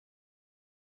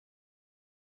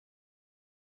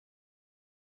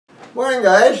Morning,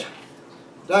 guys.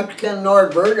 Dr. Ken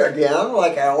Nordberg again,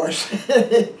 like I always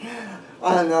say,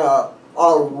 on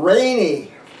a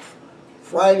rainy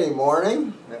Friday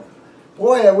morning.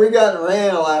 Boy, have we gotten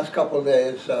rain the last couple of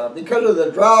days. Because of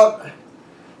the drought,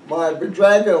 my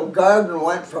bedraggled garden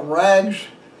went from rags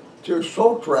to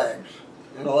soaked rags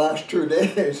in the last 2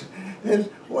 days.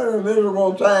 What a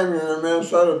miserable time here in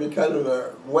Minnesota because of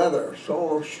the weather.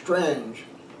 So strange.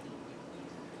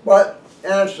 And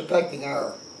it's affecting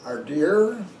our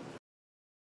deer.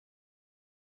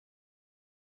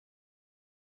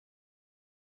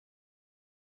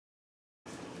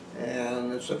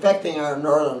 And it's affecting our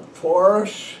northern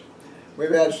forests.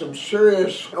 We've had some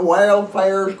serious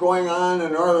wildfires going on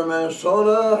in northern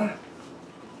Minnesota.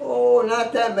 Oh,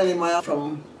 not that many miles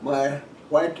from my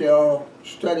whitetail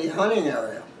study hunting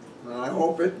area. And I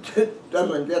hope it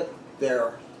doesn't get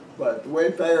there. But the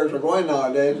way fires are going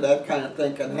nowadays, that kind of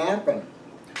thing can happen.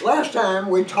 Last time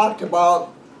we talked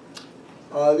about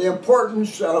the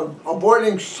importance of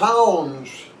avoiding sounds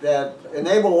that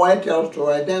enable whitetails to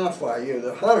identify you,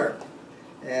 the hunter.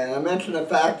 And I mentioned the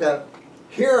fact that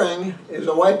hearing is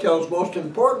a whitetail's most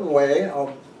important way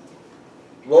of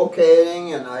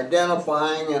locating and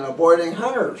identifying and avoiding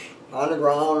hunters on the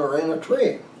ground or in a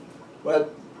tree.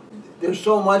 But there's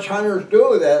so much hunters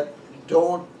do that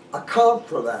don't account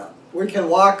for that. We can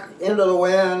walk into the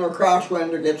wind or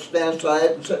crosswind to get stand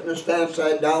sight and sit in the stand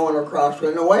sight down or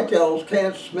crosswind. The whitetails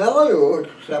can't smell you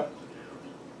except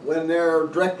when they're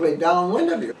directly downwind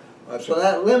of you. So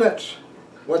that limits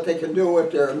what they can do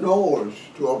with their nose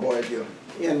to avoid you.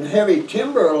 In heavy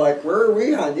timber like where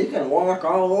we hunt, you can walk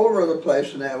all over the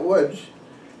place in that woods,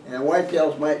 and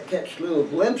whitetails might catch little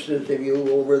glimpses of you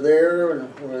over there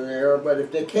and over there, but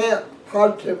if they can't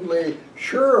positively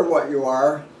sure of what you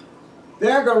are,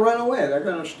 they're going to run away. They're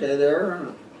going to stay there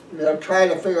and they'll try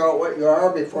to figure out what you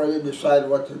are before they decide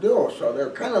what to do. So they're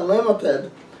kind of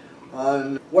limited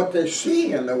on what they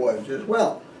see in the woods as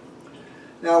well.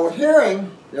 Now with hearing,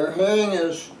 their hearing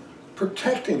is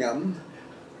protecting them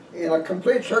in a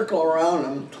complete circle around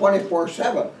them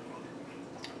 24/7.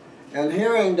 And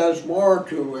hearing does more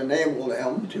to enable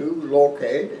them to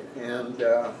locate and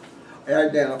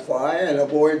identify and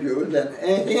avoid you than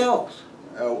anything else,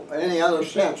 any other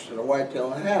sense that a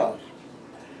whitetail has.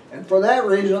 And for that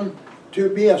reason, to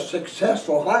be a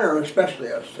successful hunter, especially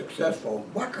a successful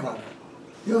buck hunter,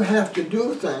 you have to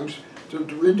do things to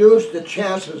reduce the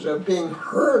chances of being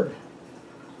heard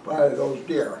by those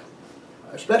deer,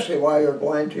 especially while you're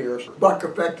going to your buck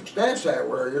effective stand site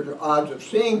where your odds of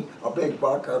seeing a big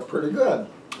buck are pretty good.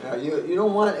 You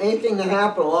don't want anything to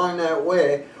happen along that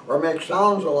way or make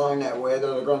sounds along that way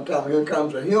that are going to tell me here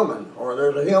comes a human or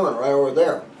there's a human right over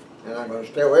there and I'm going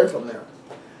to stay away from there.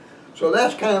 So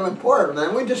that's kind of important,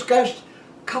 and we discussed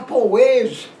a couple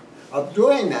ways of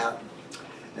doing that.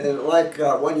 And like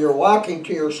when you're walking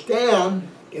to your stand,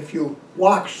 if you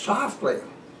walk softly,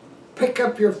 pick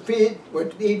up your feet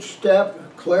with each step,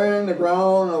 clearing the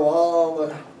ground of all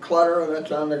the clutter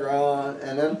that's on the ground,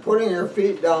 and then putting your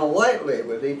feet down lightly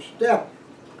with each step.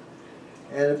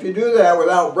 And if you do that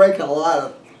without breaking a lot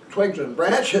of twigs and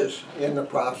branches in the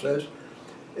process,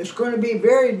 it's going to be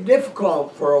very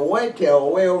difficult for a whitetail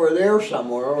way over there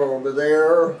somewhere or over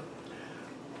there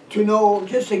to know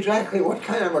just exactly what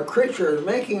kind of a creature is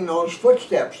making those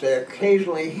footsteps they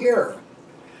occasionally hear.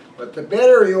 But the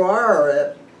better you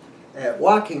are at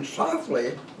walking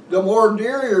softly, the more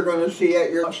deer you're going to see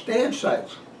at your stand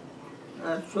sites.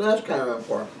 So that's kind of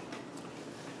important.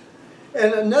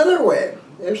 And another way,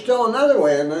 there's still another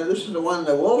way, and this is the one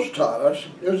the wolves taught us,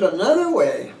 there's another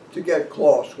way to get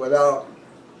close without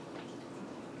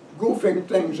goofing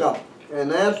things up,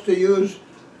 and that's to use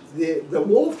the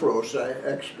wolf roost I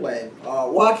explained.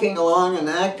 Walking along and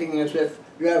acting as if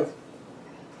you have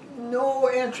no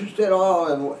interest at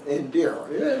all in deer.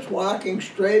 You're just walking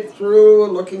straight through,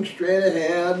 looking straight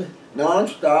ahead,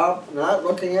 non-stop, not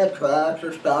looking at tracks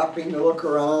or stopping to look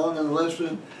around and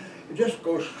listen. You just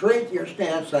go straight to your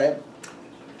stand site.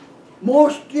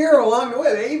 Most deer along the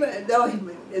way,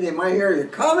 they might hear you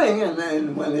coming, and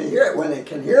then when they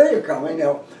can hear you coming,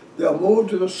 they'll move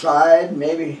to the side,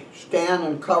 maybe stand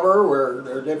and cover where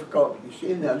they're difficult to be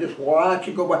seen. They'll just watch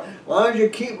you go by. As long as you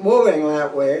keep moving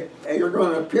that way, you're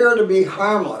going to appear to be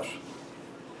harmless.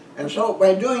 And so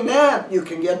by doing that, you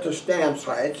can get to stand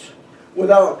sites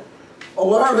without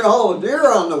alarming all the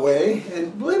deer on the way.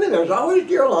 And believe me, there's always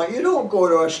deer along. You don't go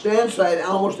to a stand site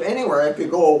almost anywhere. If you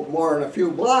go more than a few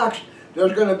blocks,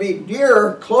 there's going to be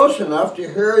deer close enough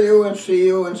to hear you and see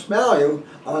you and smell you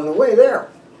on the way there.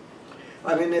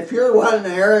 I mean, if you're in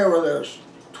an area where there's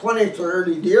 20,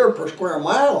 30 deer per square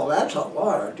mile. That's a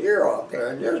lot of deer out there.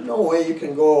 And there's no way you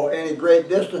can go any great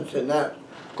distance in that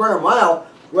square mile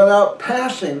without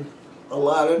passing a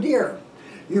lot of deer.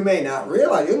 You may not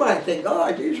realize, you might think,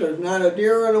 oh, geez, there's not a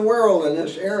deer in the world in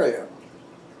this area.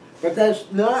 But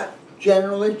that's not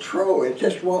generally true. It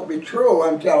just won't be true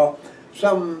until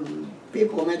some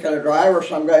people making a drive or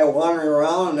some guy wandering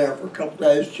around there for a couple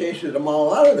days chases them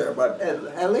all out of there. But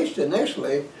at least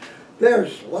initially,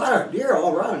 there's a lot of deer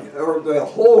all around you. Or the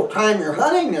whole time you're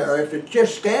hunting there, if it's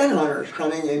just stand hunters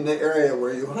hunting in the area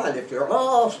where you hunt, if they're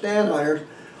all stand hunters,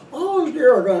 all those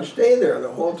deer are going to stay there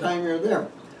the whole time you're there.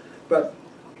 But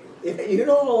if you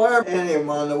don't alarm any of them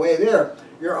on the way there,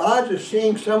 your odds of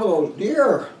seeing some of those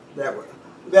deer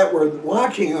that were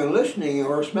watching you and listening you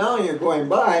or smelling you going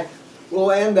by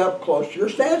will end up close to your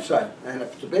stand site. And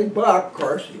if it's a big buck, of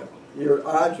course, your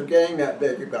odds of getting that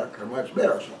big buck are much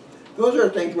better. So those are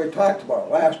things we talked about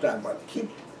last time, but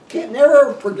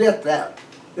never forget that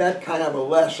kind of a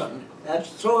lesson. That's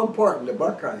so important to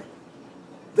buck hunting.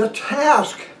 The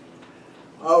task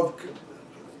of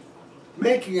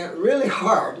making it really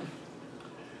hard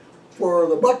for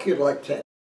the buck you'd like to take.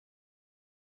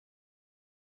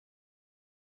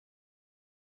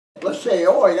 Let's say,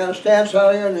 oh, you got a stance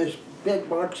out here and these big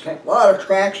bucks have a lot of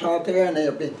tracks out there and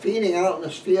they've been feeding out in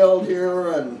this field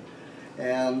here and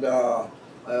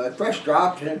fresh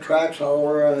drops and tracks all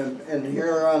over and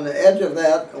here on the edge of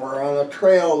that or on a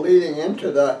trail leading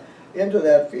into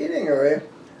that feeding area,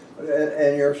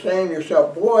 and you're saying to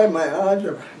yourself, boy, my odds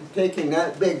of taking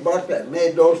that big buck that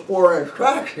made those 4-inch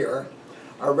tracks here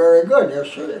are very good. You're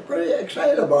sort of pretty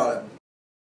excited about it.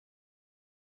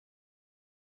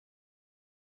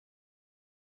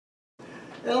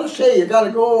 And let's say you got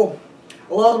to go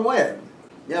a long way.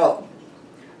 Now,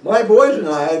 my boys and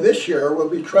I this year will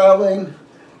be traveling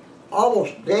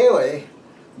almost daily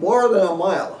more than a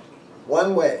mile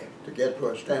one way to get to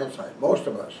a stand site, most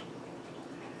of us.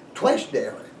 Twice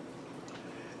daily.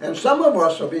 And some of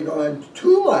us will be going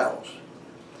 2 miles.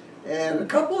 And a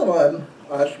couple of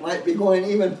us might be going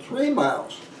even 3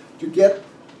 miles to get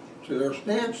to their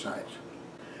stand sites.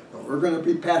 But we're going to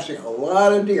be passing a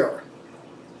lot of deer.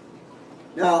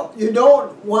 Now, you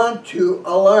don't want to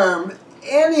alarm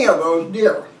any of those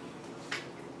deer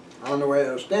on the way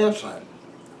to the stand site.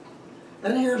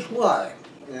 And here's why.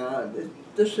 You know,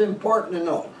 this is important to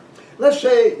know. Let's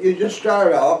say you just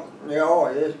start out,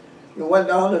 you went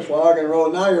down this logging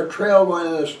road, now your trail going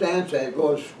to the stand site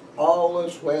goes all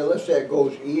this way. Let's say it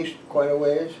goes east quite a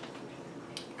ways.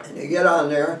 And you get on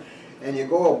there and you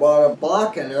go about a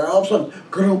block in there, all of a sudden,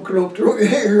 you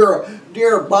hear a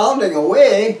deer bounding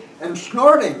away and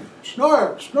snorting,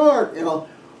 snort,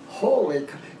 holy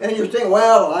cow. And you think,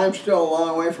 well, I'm still a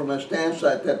long way from the stand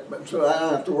site, so I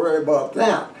don't have to worry about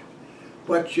that.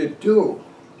 But you do.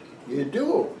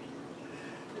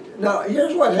 Now,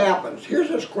 here's what happens.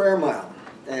 Here's a square mile.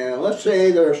 And let's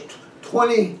say there's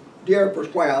 20 deer per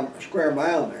square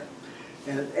mile there.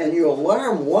 And you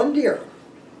alarm one deer.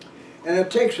 And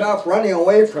it takes off running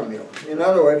away from you. In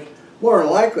other words, more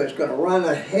than likely it's going to run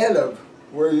ahead of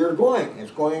where you're going.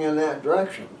 It's going in that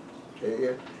direction. See?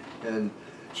 And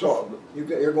so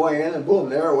you're going in and boom,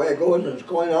 there away it goes and it's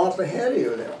going off ahead of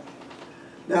you there.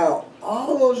 Now,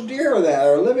 all those deer that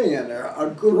are living in there, a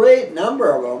great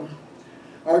number of them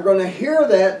are going to hear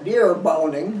that deer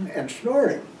bounding and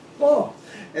snorting. Oh,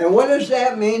 and what does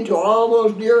that mean to all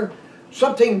those deer?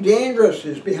 Something dangerous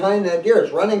is behind that deer.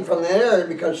 It's running from that area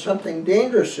because something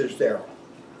dangerous is there.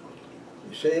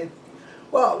 You see?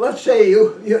 Well, let's say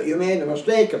you made the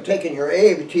mistake of taking your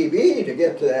ATV to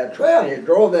get to that trail. You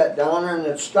drove that down there and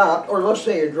it stopped. Or let's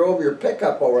say you drove your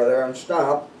pickup over there and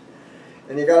stopped.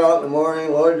 And you got out in the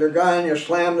morning, loaded your gun, you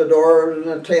slammed the doors and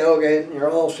the tailgate, and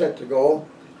you're all set to go.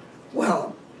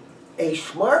 Well, a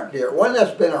smart deer, one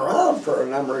that's been around for a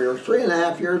number of years,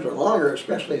 3.5 years or longer,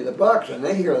 especially the bucks, and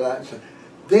they hear that, and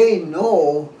they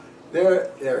know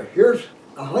here's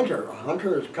a hunter. A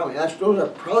hunter is coming. Those are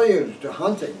preludes to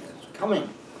hunting. It's coming.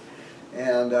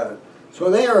 And so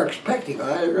they are expecting,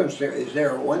 they're going to say, is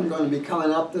there one going to be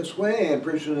coming up this way? And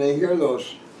pretty soon they hear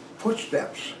those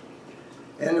footsteps.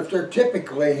 And if they're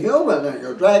typically human, and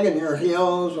you're dragging your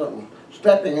heels and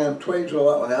stepping on twigs a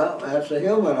lot, well, that's a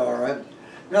human, all right.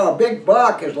 Now, a big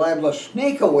buck is liable to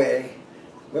sneak away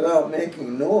without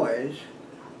making noise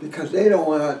because they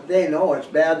know it's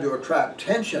bad to attract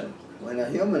attention when a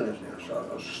human is there, so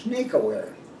they'll sneak away.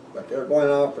 But they're going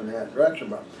off in that direction.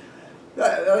 But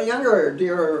a younger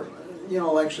deer,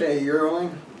 like say a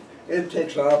yearling, it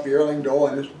takes off, yearling doe,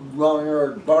 and this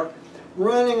long-haired buck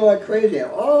running like crazy.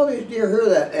 And all these deer hear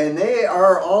that, and they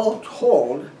are all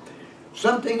told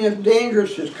something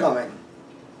dangerous is coming.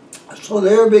 So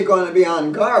going to be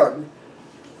on guard.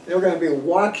 They're going to be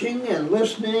watching and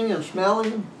listening and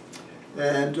smelling,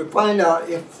 and to find out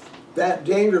if that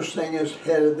dangerous thing is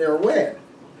headed their way.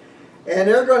 And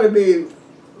they're going to be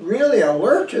really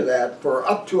alert to that for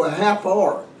up to a half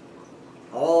hour,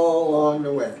 all along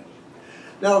the way.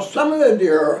 Now, some of the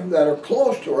deer that are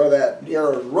close to where that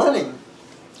deer is running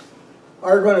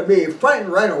are going to be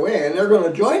frightened right away, and they're going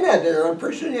to join that deer, and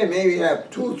pretty soon they maybe have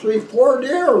 2, 3, 4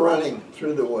 deer running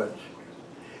through the woods.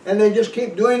 And they just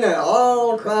keep doing that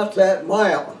all across that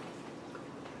mile.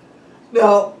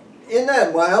 Now, in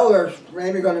that mile, there's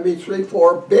maybe going to be 3,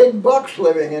 4 big bucks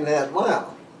living in that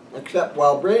mile. Except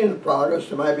while breeding progress,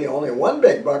 there might be only one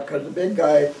big buck because the big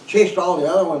guy chased all the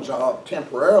other ones out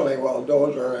temporarily while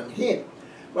those are in heat.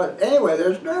 But anyway,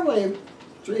 there's normally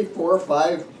 3, 4,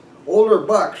 5 older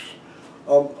bucks,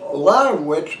 a lot of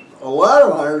which a lot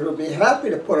of hunters would be happy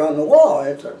to put on the wall.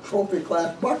 It's a trophy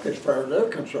class buck as far as they're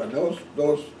concerned.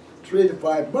 Those 3 to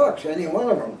 5 bucks, any one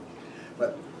of them.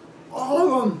 But all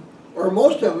of them, or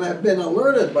most of them, have been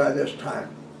alerted by this time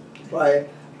by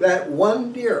that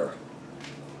one deer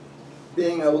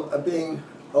being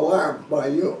alarmed by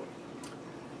you.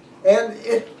 And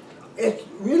it's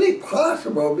really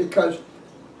possible because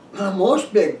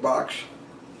most big bucks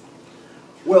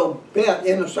will bed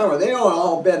in the summer. They don't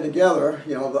all bed together,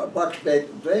 you know, the bucks, they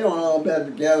don't all bed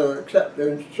together except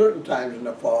in certain times in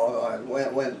the fall.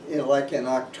 When you know, like in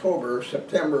October,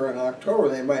 September and October,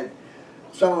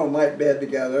 some of them might bed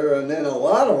together, and then a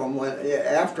lot of them,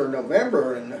 after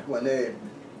November, and when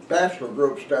bachelor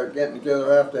groups start getting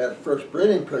together after that first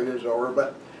breeding period is over.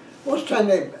 But most of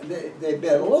the time they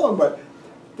bed alone, but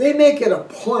they make it a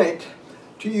point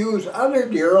to use other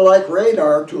deer like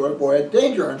radar to avoid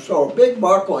danger. And so a big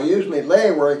buck will usually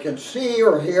lay where he can see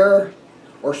or hear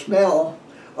or smell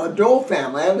a doe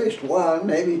family, at least one,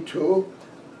 maybe 2,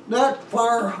 not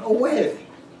far away.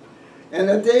 And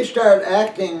if they start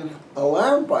acting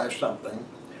alarmed by something,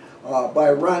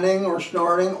 by running or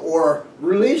snorting or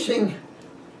releasing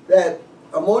that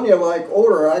ammonia-like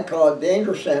odor, I call it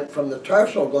danger scent, from the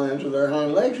tarsal glands of their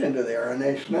hind legs into there, and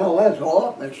they smell that,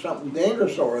 oh, there's something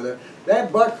dangerous over there.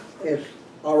 That buck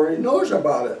already knows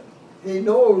about it. He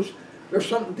knows there's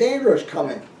something dangerous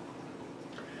coming.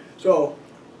 So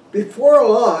before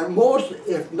long, most,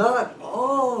 if not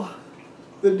all,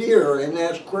 the deer in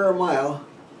that square mile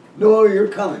know you're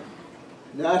coming.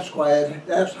 That's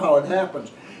how it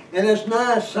happens. And it's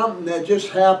not something that just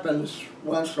happens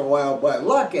once in a while by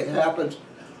luck. It happens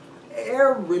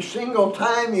every single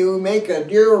time you make a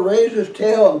deer raise his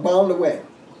tail and bound away.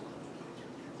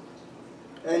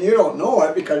 And you don't know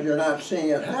it because you're not seeing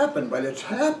it happen, but it's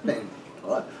happening.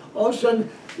 All of a sudden,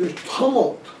 there's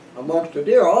tumult amongst the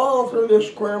deer all through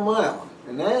this square mile.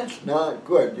 And that's not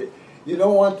good. You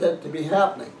don't want that to be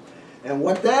happening. And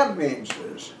what that means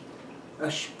is,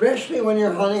 especially when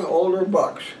you're hunting older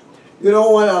bucks, you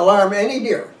don't want to alarm any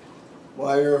deer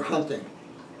while you're hunting.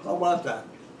 How about that?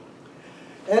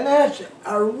 And that's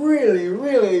a really,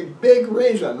 really big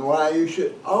reason why you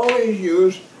should always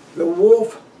use the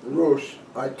wolf roost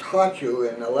I taught you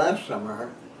in the last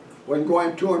summer when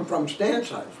going to and from stand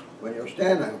sites, when you're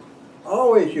standing.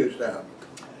 Always use that.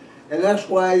 And that's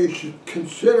why you should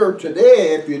consider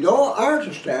today, if you aren't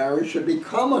a stand hunter, you should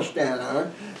become a stand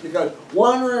hunter, because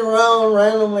wandering around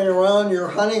randomly around your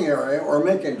hunting area or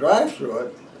making drives through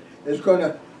it is going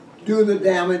to do the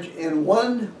damage in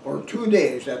 1 or 2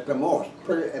 days at the most.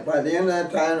 By the end of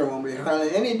that time, there won't be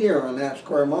hardly any deer on that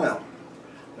square mile.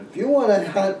 But if you want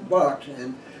to hunt bucks,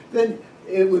 then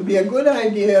it would be a good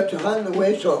idea to hunt in a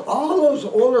way so all those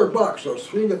older bucks, those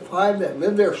 3 to 5 that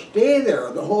live there, stay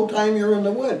there the whole time you're in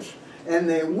the woods. And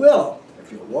they will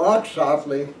if you walk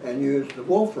softly and use the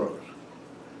wolf roost.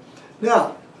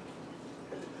 Now,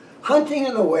 hunting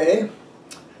in a way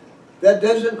that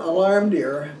doesn't alarm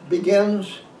deer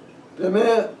begins the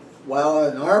minute, well,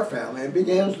 in our family, it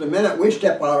begins the minute we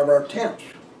step out of our tents.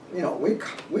 You know,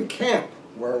 we camp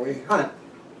where we hunt.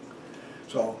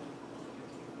 So,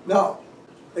 now,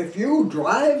 if you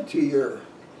drive to your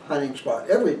hunting spot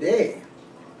every day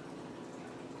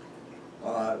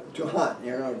to hunt,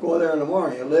 you know, go there in the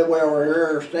morning, you live over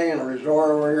here, stay in a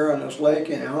resort over here on this lake,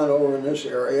 and you hunt over in this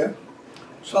area,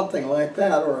 something like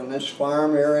that, or in this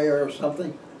farm area or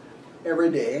something, every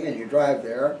day, and you drive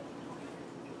there,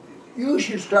 you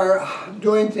should start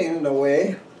doing things in a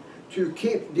way to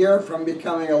keep deer from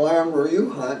becoming alarmed where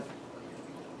you hunt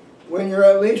when you're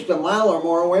at least a mile or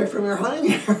more away from your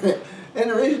hunting area. And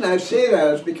the reason I say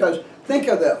that is because, think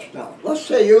of this now. Let's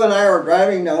say you and I are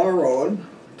driving down a road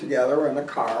together in a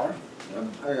car,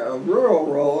 a rural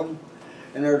road,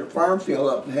 and there's a farm field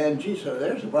up ahead, and gee, so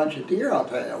there's a bunch of deer out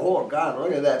there. Oh God,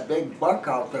 look at that big buck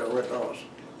out there with those.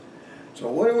 So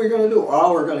what are we going to do?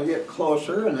 Well, we're going to get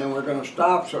closer, and then we're going to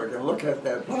stop so we can look at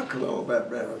that buck a little bit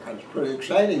better, because it's pretty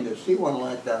exciting to see one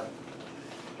like that.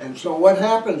 And so what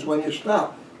happens when you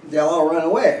stop? They all run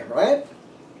away, right?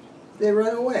 They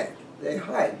run away. They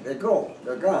hide. They go.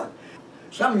 They're gone.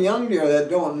 Some young deer that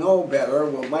don't know better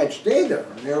might stay there.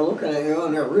 And they're looking at you,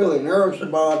 and they're really nervous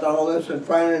about all this, and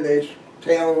finally their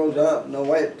tail goes up, and the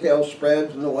white tail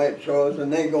spreads, and the white shows,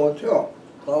 and they go too.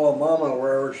 Follow Mama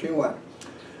wherever she went.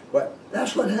 But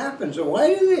that's what happens. And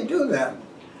why do they do that?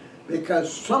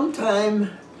 Because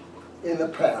sometime in the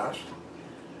past,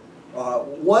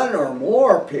 one or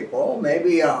more people,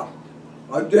 maybe a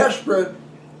desperate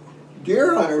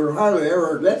deer hunter who hardly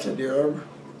ever gets a deer,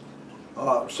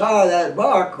 saw that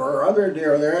buck or other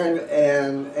deer there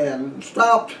and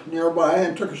stopped nearby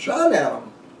and took a shot at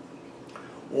him.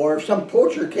 Or some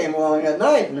poacher came along at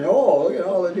night and, oh, look at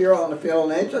all the deer on the field,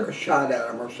 and they took a shot at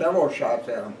him or several shots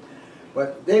at him.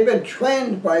 But they've been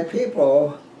trained by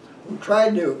people who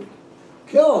tried to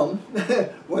kill them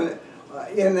when,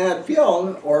 in that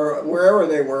field or wherever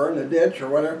they were, in the ditch or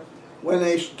whatever, when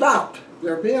they stopped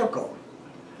their vehicle.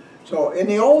 So in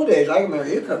the old days, I remember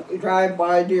you could drive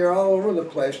by deer all over the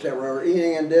place that were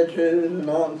eating in ditches and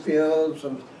out in fields,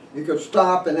 and you could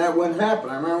stop and that wouldn't happen.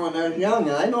 I remember when I was young,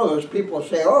 and I know there's people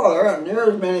say, oh, there aren't near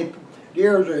as many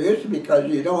deer as there used to be because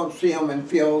you don't see them in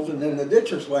fields and in the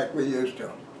ditches like we used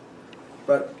to.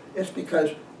 But it's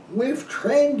because we've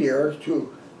trained deer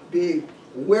to be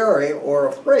wary or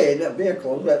afraid of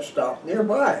vehicles that stop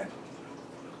nearby.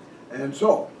 And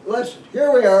so,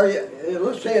 here we are,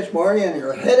 let's say it's morning and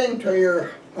you're heading to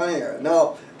your hunting area.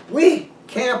 Now, we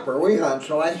camper, we hunt,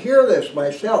 so I hear this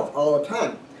myself all the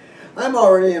time. I'm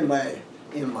already in my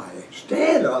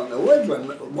stand out in the woods when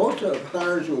most of the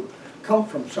hunters who come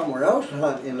from somewhere else to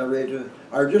hunt in the region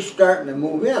are just starting to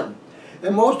move in.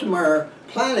 And most of them are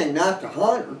planning not to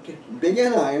hunt,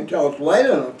 begin hunting until it's light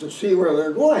enough to see where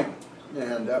they're going.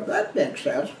 And that makes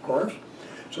sense, of course.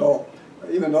 So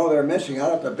even though they're missing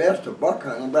out at the best of buck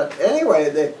hunting, but anyway,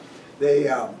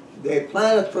 they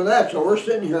plan it for that. So we're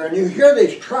sitting here, and you hear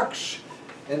these trucks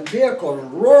and vehicles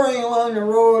roaring along the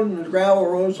road, and the gravel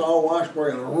roads all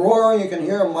washboard, and roaring. You can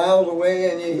hear them miles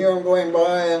away, and you hear them going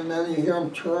by, and then you hear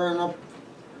them turn up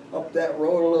that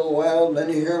road a little while, and then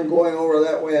you hear them going over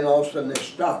that way, and all of a sudden they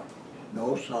stop.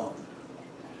 No sound.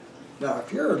 Now,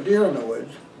 if you're a deer in the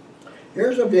woods,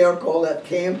 here's a vehicle that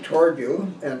came toward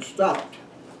you and stopped.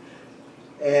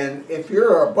 And if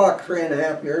you're a buck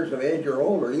 3.5 years of age or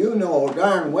older, you know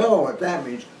darn well what that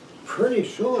means. Pretty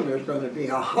soon there's going to be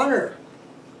a hunter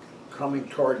coming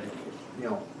toward you. You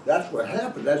know, that's what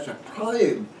happens. That's a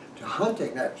prelude to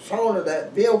hunting, that sound of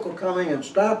that vehicle coming and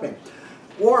stopping.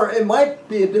 Or it might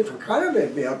be a different kind of a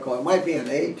vehicle. It might be an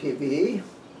ATV,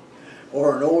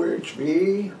 or an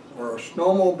OHV, or a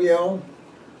snowmobile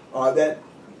that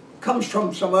comes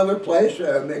from some other place,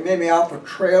 maybe off a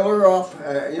trailer off,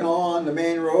 on the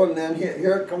main road, and then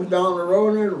here it comes down the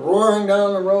road, and it's roaring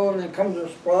down the road, and it comes to a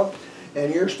spot,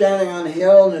 and you're standing on the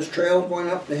hill, and this trail's going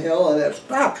up the hill, and it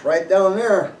stops right down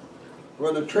there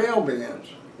where the trail begins.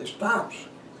 It stops,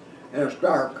 and it's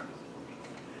dark.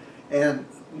 And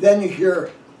then you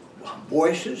hear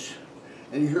voices,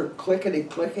 and you hear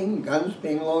clickety-clicking, guns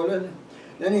being loaded.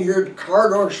 Then you hear the car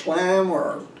door slam,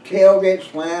 or tailgate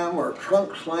slam, or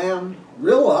trunk slam,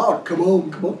 real loud,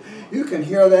 kaboom, kaboom. You can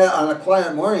hear that on a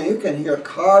quiet morning. You can hear a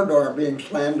car door being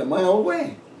slammed a mile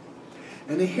away.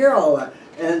 And you hear all that.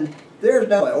 And there's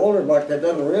now an older buck that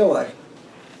doesn't realize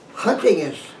hunting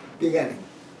is beginning.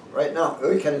 Right now,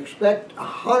 we can expect a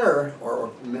hunter,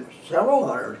 or several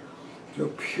hunters,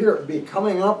 to be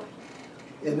coming up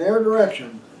in their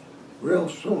direction real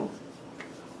soon.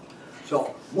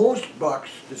 So most bucks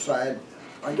decide,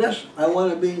 I guess I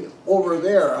want to be over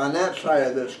there on that side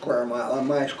of this square mile, on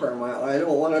my square mile. I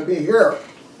don't want to be here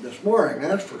this morning,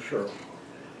 that's for sure.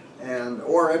 And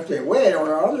or if they wait,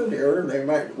 or other deer, they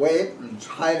might wait and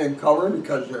hide in cover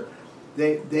because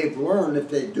they've learned if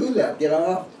they do that, get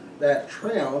off that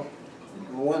trail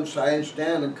on one side and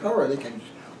stand in cover, they can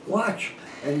watch.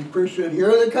 And pretty soon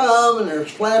here they come, and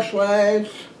there's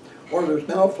flashlights. Or there's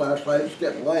no flashlights,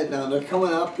 getting light now. They're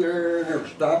coming up there, and they're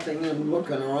stopping and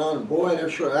looking around. Boy, they're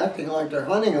sure acting like they're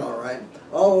hunting all right.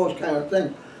 All those kind of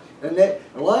things. And as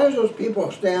long as those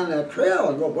people stay on that trail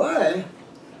and go by,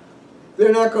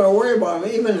 they're not going to worry about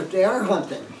them, even if they are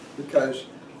hunting, because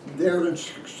they're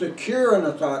secure in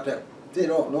the thought that they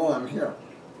don't know I'm here.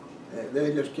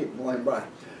 They just keep going by.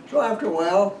 So after a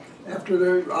while, after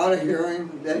they're out of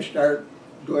hearing, they start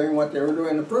doing what they were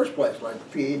doing in the first place, like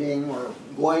feeding or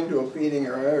going to a feeding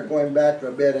area or going back to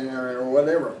a bedding area or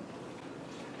whatever.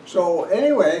 So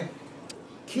anyway,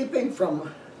 keeping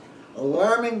from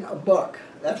alarming a buck,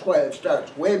 that's why it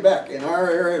starts way back. In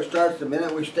our area, it starts the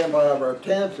minute we step out of our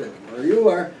tents, and where you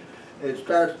are, it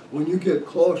starts when you get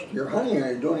close to your hunting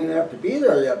area. You don't even have to be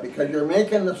there yet because you're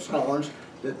making the sounds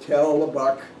that tell the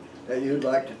buck that you'd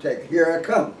like to take. Here I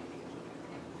come.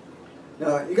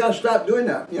 Now, you got to stop doing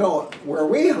that. You know, where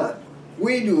we hunt,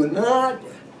 we do not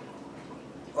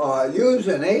use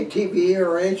an ATV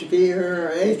or HV or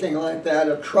anything like that,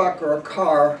 a truck or a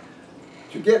car,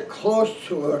 to get close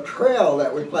to a trail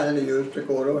that we plan to use to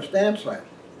go to a stand site.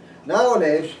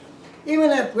 Nowadays,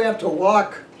 even if we have to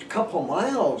walk a couple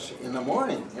miles in the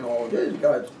morning, you know, we've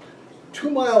got a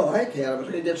 2-mile hike ahead of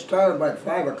us. We get started by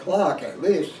 5 o'clock at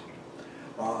least.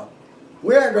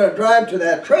 We aren't going to drive to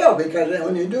that trail because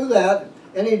when you do that,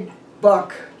 any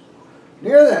buck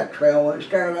near that trail, when you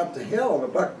start up the hill,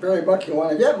 the very buck you want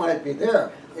to get might be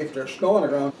there. If there's snow on the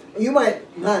ground, you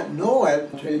might not know it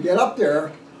until you get up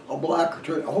there a block or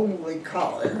two. Holy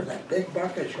cow, there's that big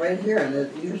buck is right here, and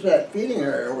here's that feeding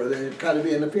area over there. It's got to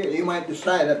be in the feed. You might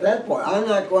decide at that point, I'm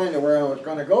not going to where I was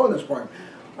going to go this morning.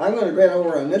 I'm going to get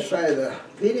over on this side of the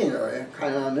feeding area,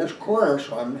 kind of on this corner,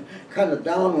 so I'm kind of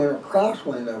downwind or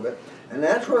crosswind of it, and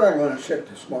that's where I'm going to sit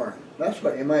this morning. That's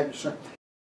what you might decide.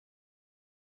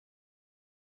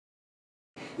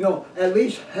 You know, at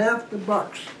least half the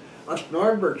bucks us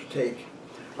Nordbergs take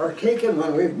are taken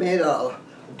when we've made a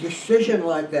decision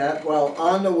like that while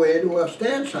on the way to a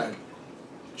stand site.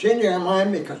 Changing our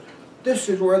mind because this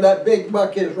is where that big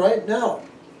buck is right now.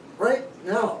 Right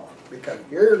now. Because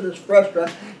here's this fresh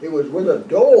one. It was with a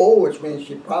doe, which means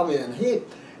she's probably in heat.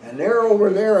 And they're over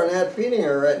there in that feeding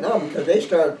area right now because they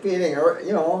started feeding her,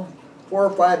 you know, 4 or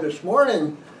 5 this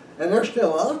morning, and they're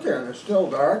still out there and it's still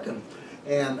dark.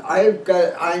 And I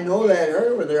know that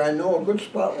area over there. I know a good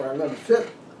spot where I'm going to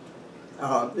sit.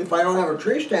 If I don't have a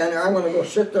tree stand there, I'm going to go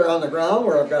sit there on the ground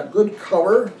where I've got good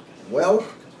cover, well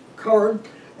covered,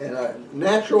 and a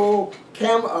natural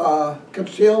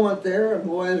concealment there, and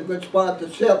boy, it's a good spot to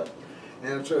sit.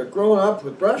 And it's grown up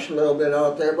with brush a little bit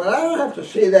out there, but I don't have to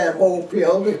see that whole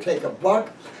field to take a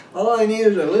buck. All I need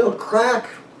is a little crack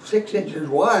 6 inches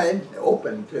wide,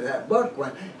 open to that buck.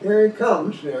 When here he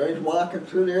comes, there he's walking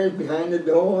through there, he's behind the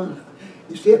doe, and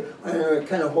you see it, I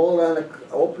kind of hold on the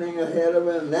opening ahead of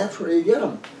it, and that's where you get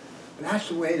them. That's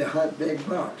the way to hunt big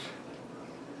bucks.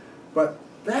 But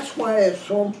that's why it's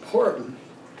so important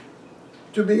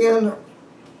to begin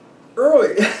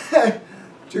early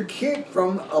to keep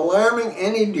from alarming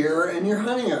any deer in your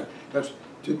hunting area. Because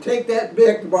to take that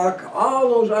big buck, all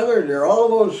those other deer, all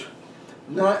those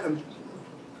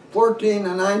 14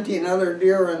 to 19 other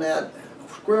deer in that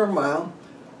square mile,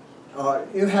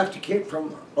 you have to keep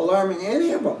from alarming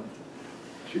any of them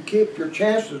to keep your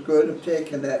chances good of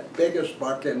taking that biggest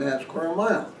buck in that square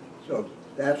mile. So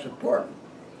that's important.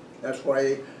 That's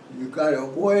why you've got to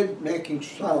avoid making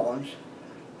sounds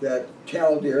that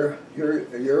tell deer you're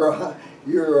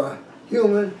a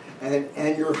human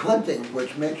and you're hunting,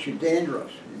 which makes you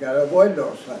dangerous. You got to avoid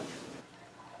those things.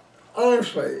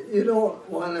 Honestly, you don't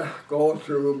want to go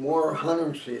through more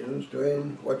hunting seasons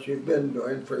doing what you've been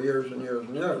doing for years and years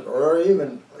and years, or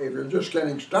even if you're just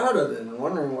getting started and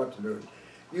wondering what to do.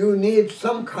 You need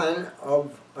some kind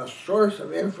of a source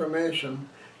of information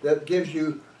that gives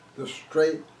you the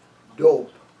straight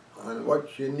dope on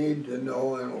what you need to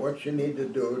know and what you need to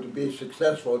do to be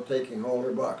successful at taking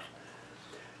older bucks.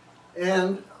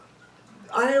 And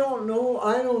I don't know,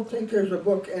 I don't think there's a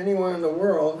book anywhere in the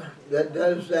world that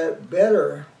does that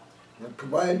better and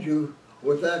provides you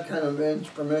with that kind of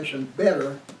information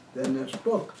better than this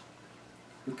book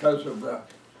because of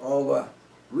all the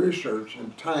research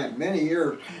and time, many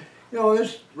years. You know,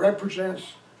 this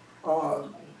represents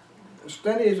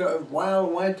studies of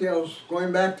wild whitetails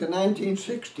going back to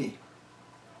 1960.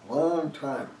 Long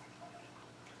time.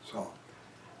 So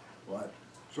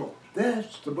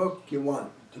that's the book you want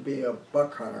to be a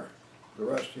buck hunter the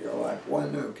rest of your life,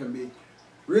 one who can be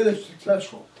really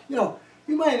successful. You know,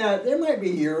 you might not, there might be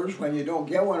years when you don't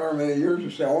get one, or many years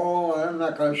you say, oh, I'm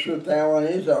not going to shoot that one,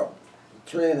 he's a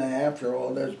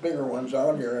 3.5-year-old, there's bigger ones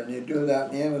out here, and you do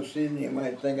that in the end of the season, you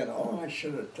might think, oh, I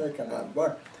should have taken that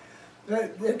buck.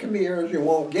 There can be years you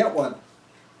won't get one.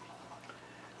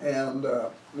 And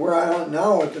where I hunt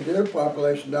now with the deer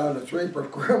population down to 3 per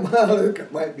square mile,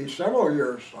 it might be several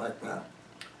years like that.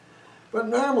 But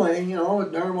normally, you know,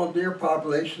 with normal deer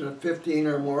population of 15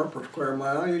 or more per square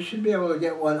mile, you should be able to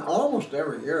get one almost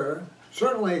every year.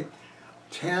 Certainly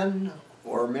 10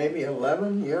 or maybe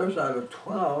 11 years out of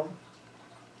 12.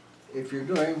 if you're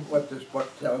doing what this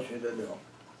book tells you to do.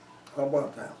 How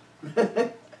about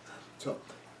that? So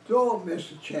don't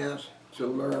miss a chance to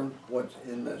learn what's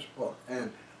in this book,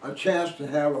 and a chance to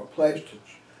have a place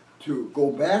to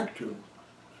go back to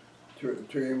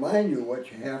remind you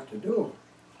what you have to do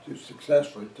to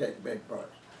successfully take big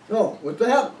bucks. So with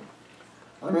that,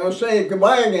 I'm going to say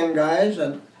goodbye again, guys,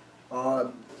 and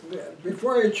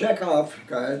before you check off,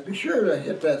 guys, be sure to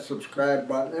hit that subscribe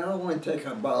button. It'll only take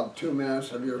about 2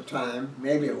 minutes of your time,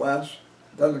 maybe less.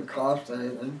 It doesn't cost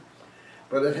anything,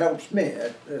 but it helps me.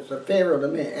 It's a favor to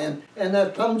me. And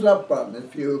that thumbs up button,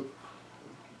 if you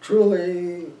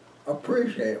truly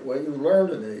appreciate what you learned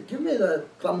today, give me that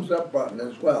thumbs up button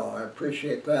as well. I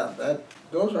appreciate that.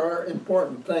 Those are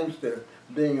important things to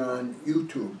being on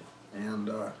YouTube, and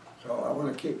so I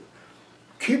want to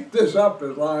keep this up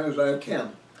as long as I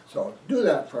can. So do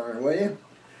that for me, will you?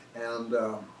 And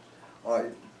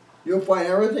you'll find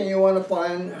everything you want to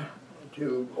find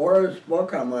to order this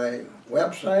book on my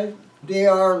website,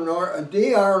 Dr.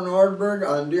 Nordberg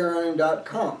on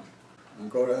Deerhunting.com.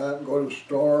 And go to that, go to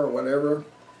store or whatever,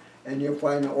 and you'll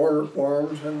find the order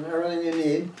forms and everything you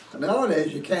need.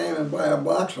 Nowadays you can't even buy a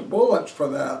box of bullets for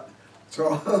that,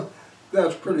 so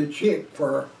that's pretty cheap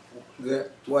for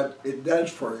what it does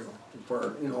for you,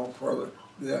 for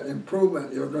the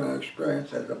improvement you're going to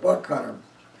experience as a buck hunter.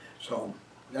 So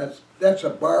that's a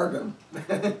bargain.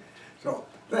 So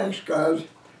thanks, guys,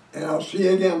 and I'll see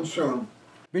you again soon.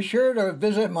 Be sure to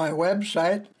visit my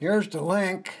website. Here's the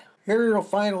link. Here you'll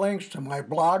find links to my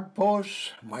blog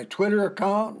posts, my Twitter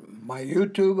account, my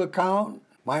YouTube account,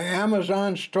 my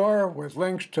Amazon store with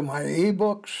links to my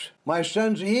ebooks, my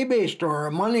son's eBay store,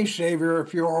 a money saver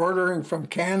if you're ordering from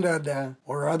Canada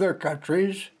or other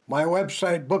countries, my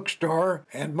website bookstore,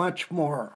 and much more.